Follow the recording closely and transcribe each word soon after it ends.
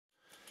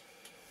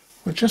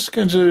We're just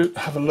going to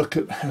have a look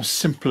at how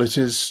simple it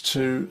is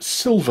to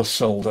silver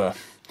solder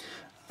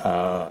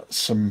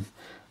some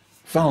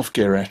valve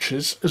gear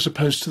etches as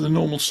opposed to the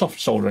normal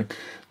soft soldering.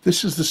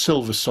 This is the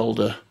silver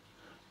solder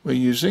we're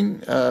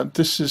using.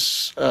 This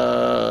is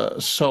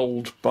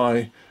sold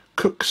by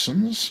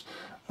Cookson's.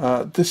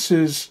 This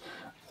is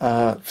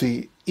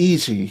the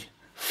easy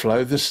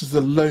flow. This is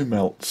the low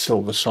melt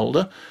silver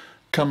solder.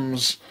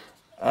 Comes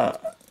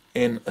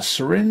in a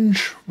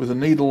syringe with a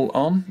needle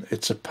on.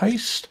 It's a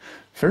paste,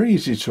 very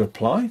easy to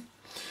apply.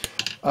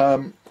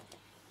 What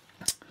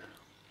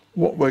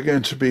we're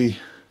going to be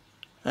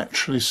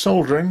actually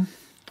soldering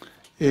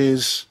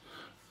is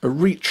a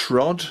reach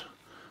rod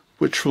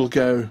which will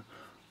go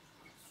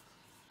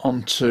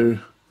onto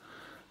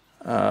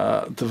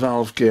the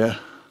valve gear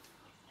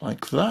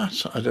like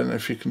that. I don't know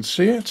if you can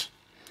see it.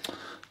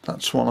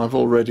 That's one I've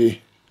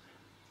already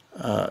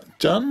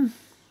done.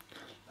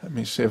 Let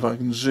me see if I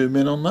can zoom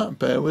in on that,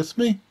 bear with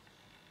me.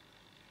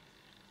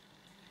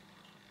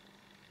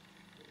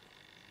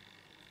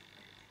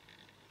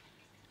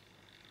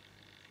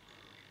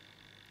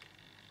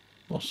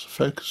 Lost the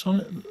focus on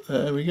it,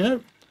 there we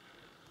go.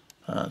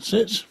 That's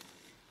it.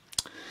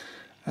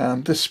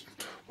 And this,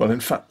 well, in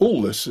fact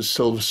all this is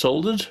silver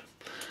soldered,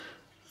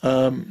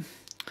 but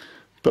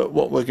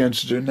what we're going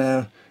to do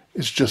now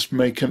is just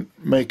make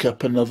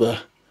up another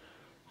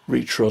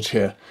reach rod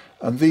here,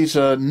 and these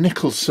are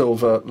nickel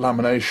silver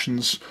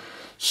laminations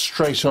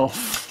straight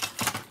off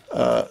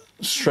a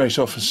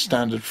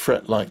standard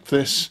fret like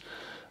this,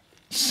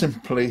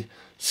 simply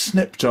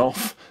snipped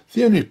off.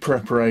 The only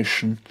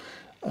preparation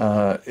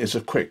is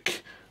a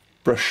quick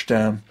brush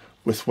down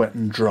with wet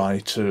and dry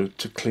to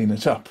clean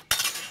it up,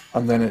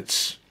 and then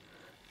it's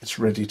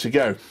ready to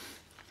go.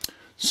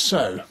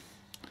 So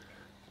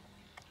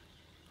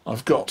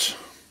I've got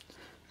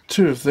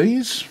two of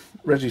these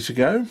ready to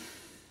go.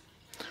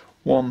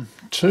 1,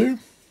 2.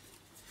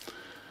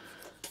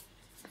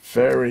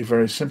 Very,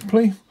 very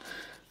simply,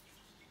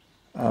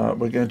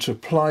 we're going to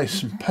apply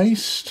some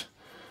paste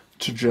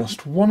to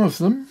just one of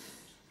them.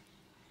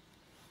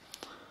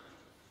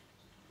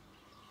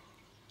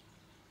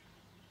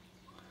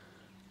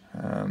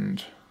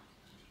 And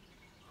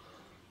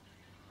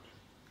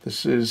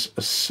this is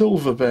a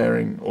silver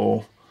bearing,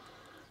 or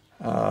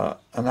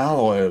an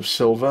alloy of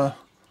silver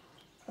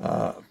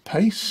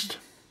paste,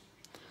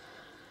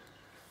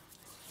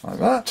 like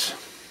that.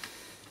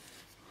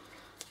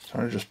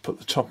 So I just put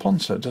the top on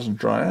so it doesn't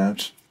dry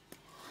out,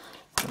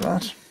 like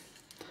that.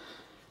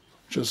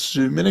 Just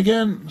zoom in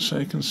again so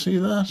you can see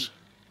that.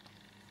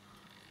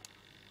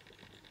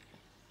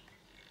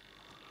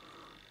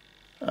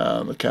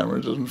 The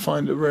camera doesn't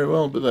find it very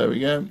well, but there we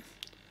go.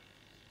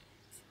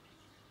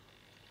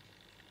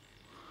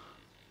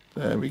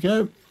 There we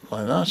go,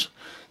 like that. So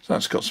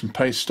that's got some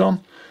paste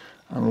on,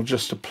 and we'll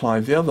just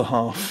apply the other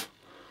half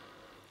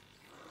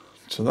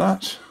to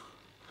that.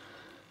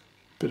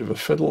 Bit of a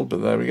fiddle,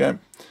 but there we go.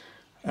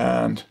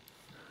 And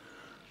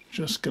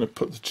just going to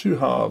put the two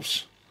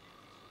halves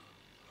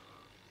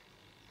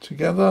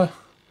together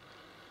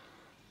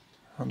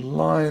and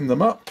line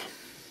them up.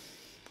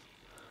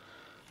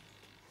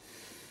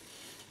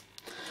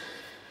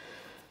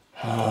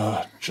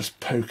 Just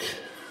poke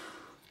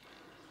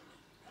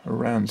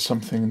around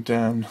something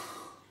down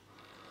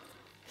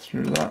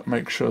through that,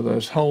 make sure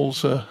those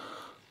holes are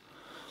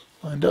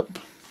lined up.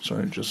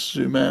 Sorry, just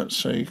zoom out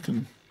so you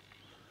can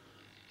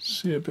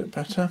see a bit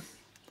better.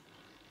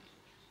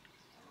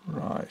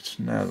 Right,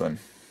 now then,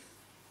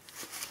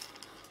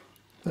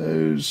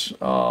 those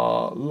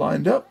are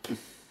lined up,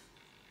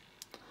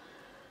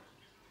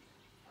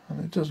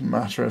 and it doesn't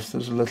matter if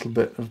there's a little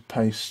bit of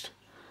paste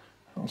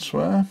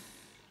elsewhere.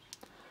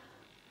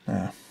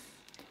 Now,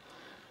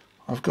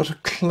 I've got a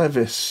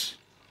clevis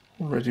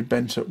already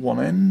bent at one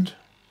end,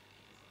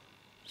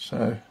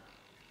 so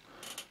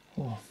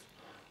we'll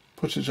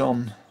put it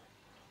on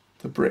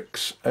the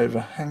bricks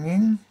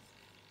overhanging,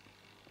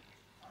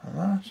 like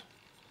that.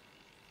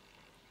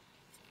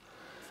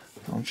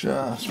 I'll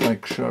just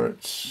make sure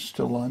it's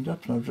still lined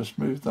up, and I've just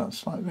moved that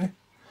slightly.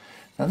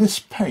 Now this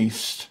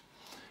paste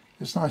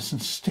is nice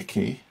and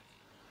sticky,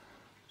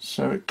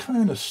 so it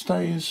kind of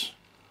stays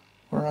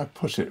where I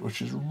put it,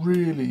 which is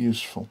really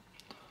useful.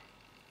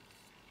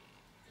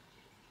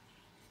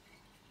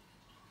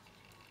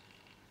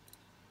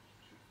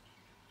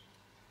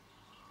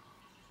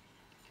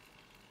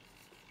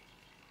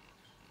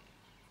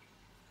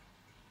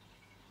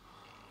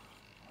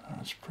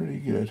 That's pretty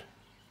good,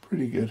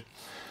 pretty good.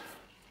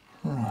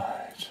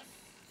 Right.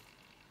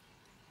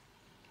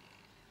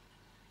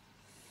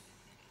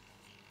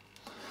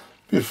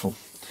 Beautiful.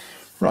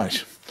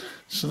 Right,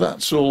 so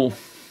that's all.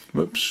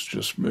 Whoops,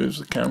 just moves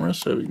the camera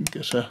so we can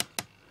get a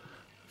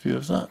view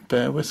of that.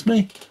 Bear with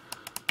me.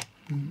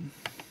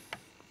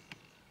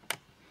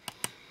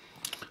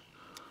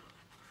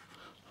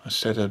 I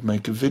said I'd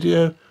make a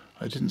video.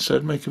 I didn't say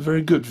I'd make a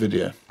very good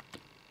video.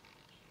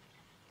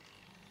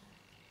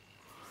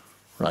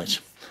 Right,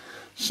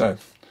 so,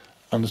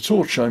 and the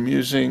torch I'm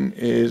using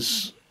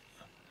is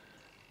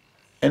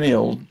any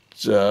old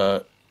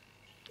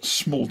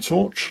small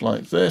torch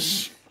like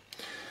this.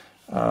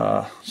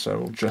 So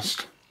we'll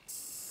just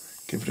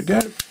give it a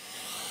go.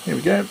 Here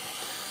we go.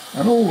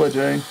 And all we're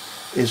doing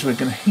is we're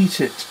going to heat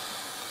it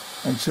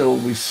until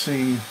we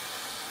see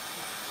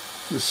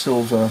the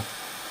silver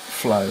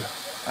flow.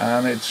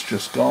 And it's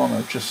just gone.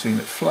 I've just seen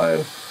it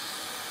flow.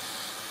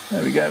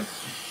 There we go.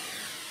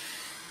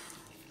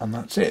 And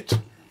that's it.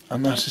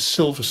 And that is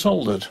silver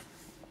soldered.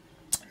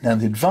 Now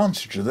the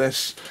advantage of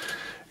this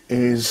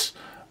is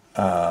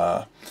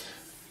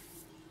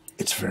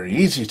it's very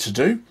easy to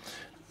do.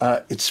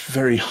 It's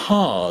very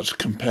hard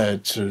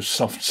compared to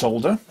soft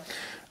solder,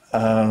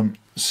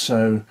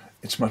 so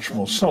it's much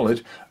more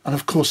solid. And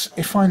of course,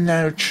 if I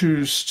now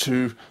choose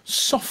to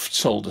soft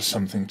solder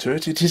something to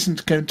it, it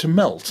isn't going to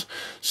melt.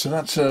 So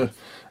that's a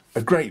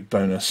great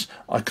bonus.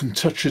 I can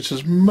touch it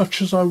as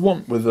much as I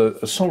want with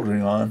a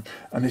soldering iron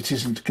and it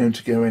isn't going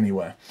to go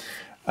anywhere.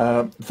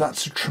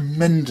 That's a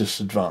tremendous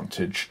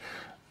advantage.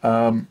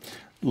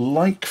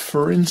 Like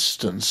for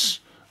instance,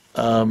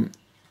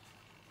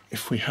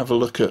 if we have a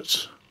look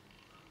at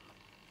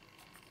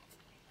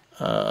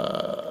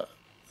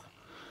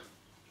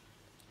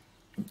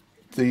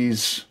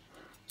these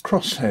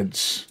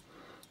crossheads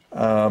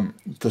that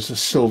are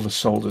silver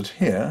soldered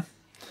here,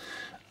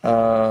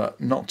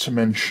 not to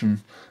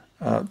mention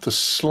the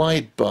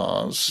slide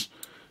bars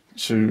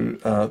to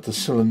the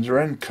cylinder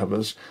end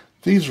covers.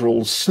 These are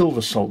all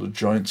silver soldered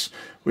joints,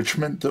 which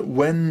meant that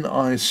when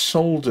I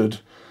soldered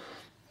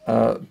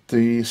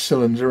the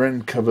cylinder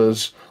end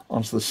covers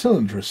onto the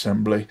cylinder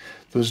assembly,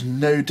 there was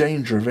no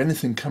danger of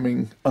anything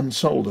coming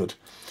unsoldered.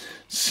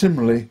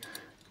 Similarly,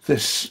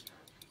 this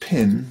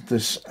pin,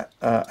 this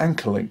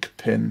anchor link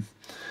pin,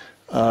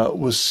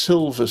 was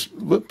silver.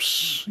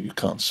 Whoops, you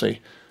can't see.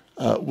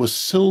 Was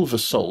silver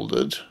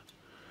soldered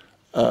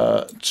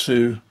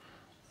to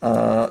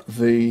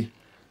the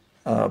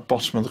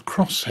bottom of the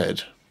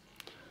crosshead.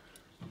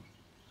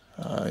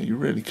 You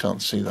really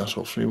can't see that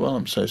awfully well.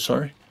 I'm so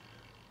sorry.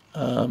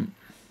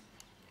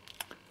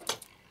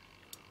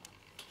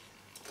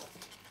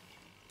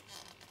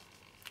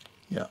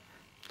 Yeah.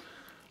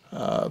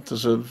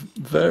 There's a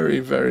very,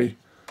 very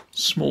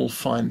small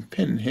fine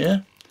pin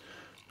here,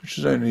 which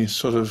is only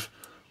sort of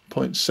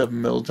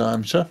 0.7mm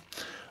diameter,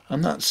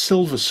 and that's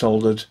silver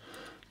soldered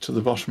to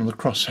the bottom of the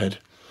crosshead.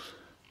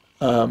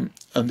 And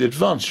the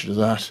advantage of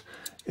that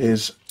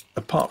is,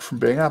 apart from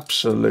being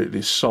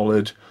absolutely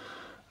solid,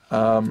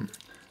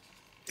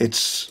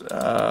 it's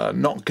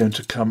not going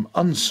to come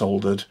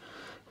unsoldered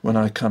when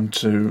I come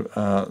to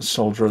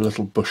solder a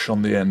little bush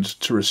on the end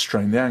to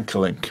restrain the anchor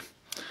link.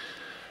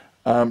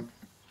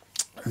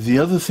 The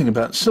other thing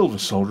about silver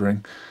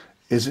soldering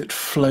is it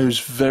flows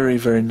very,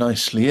 very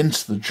nicely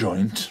into the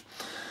joint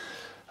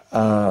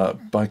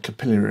by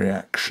capillary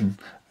action,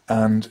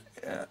 and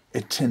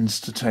it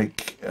tends to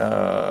take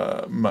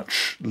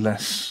much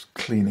less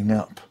cleaning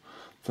up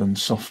than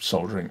soft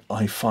soldering,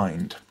 I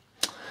find.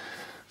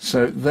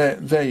 So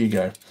there you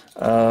go.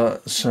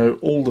 So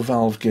all the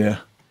valve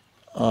gear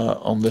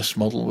on this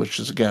model, which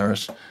is a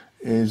Garrett,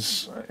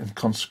 is in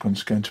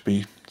consequence going to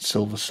be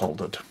silver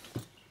soldered.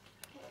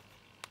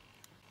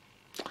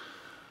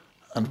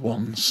 And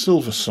one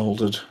silver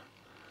soldered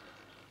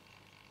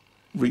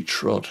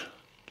reach rod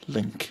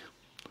link.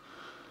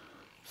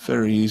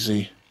 Very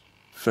easy,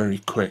 very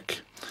quick.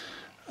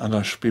 And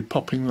I shall be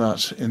popping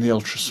that in the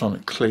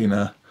ultrasonic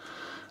cleaner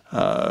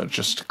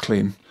just to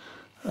clean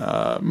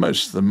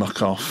most of the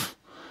muck off,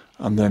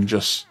 and then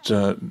just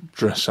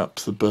dress up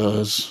the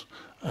burrs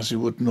as you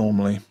would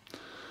normally.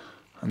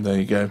 And there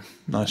you go,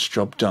 nice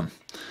job done.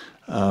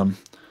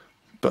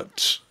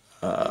 But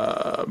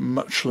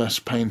much less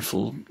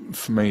painful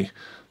for me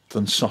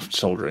than soft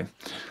soldering.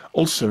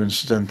 Also,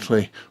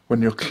 incidentally,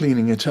 when you're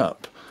cleaning it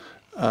up,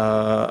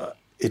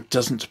 it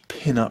doesn't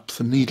pin up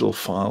the needle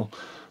file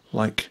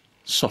like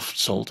soft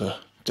solder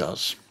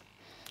does.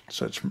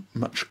 So it's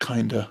much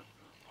kinder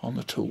on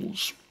the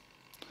tools.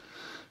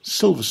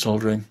 Silver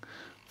soldering,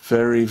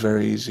 very,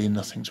 very easy,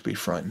 nothing to be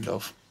frightened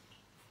of.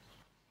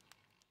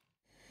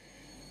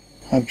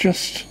 I've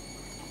just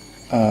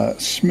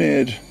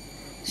smeared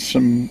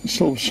some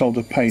silver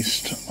solder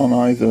paste on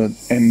either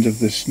end of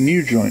this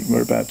new joint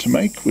we're about to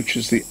make, which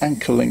is the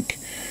anchor link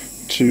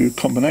to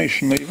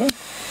combination lever,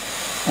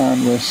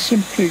 and we're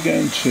simply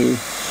going to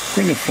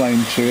bring a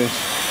flame to it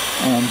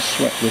and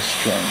sweat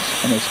this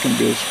joint, and it's going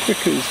to be as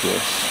quick as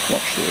this.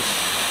 Watch this.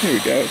 Here we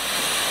go,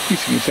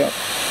 heating it up,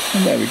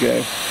 and there we go,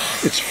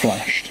 it's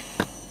flashed.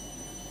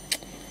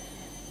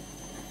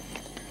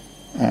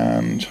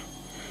 And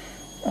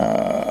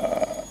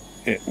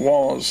it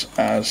was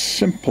as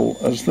simple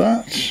as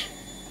that.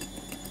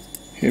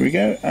 Here we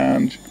go,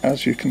 and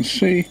as you can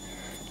see,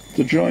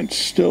 the joint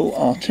still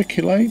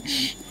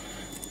articulates.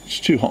 It's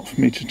too hot for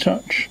me to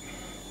touch,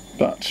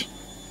 but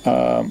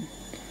the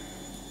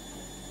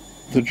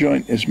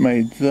joint is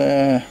made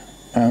there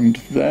and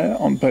there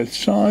on both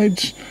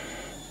sides,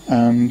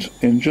 and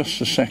in just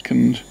a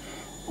second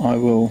I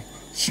will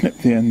snip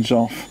the ends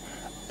off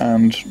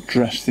and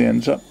dress the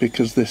ends up,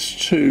 because this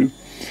too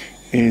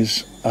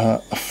is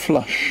a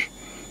flush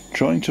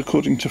joint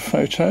according to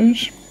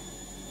photos,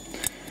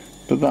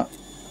 but that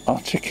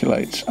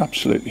articulates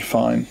absolutely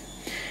fine,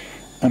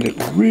 and it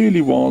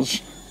really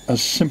was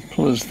as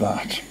simple as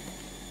that.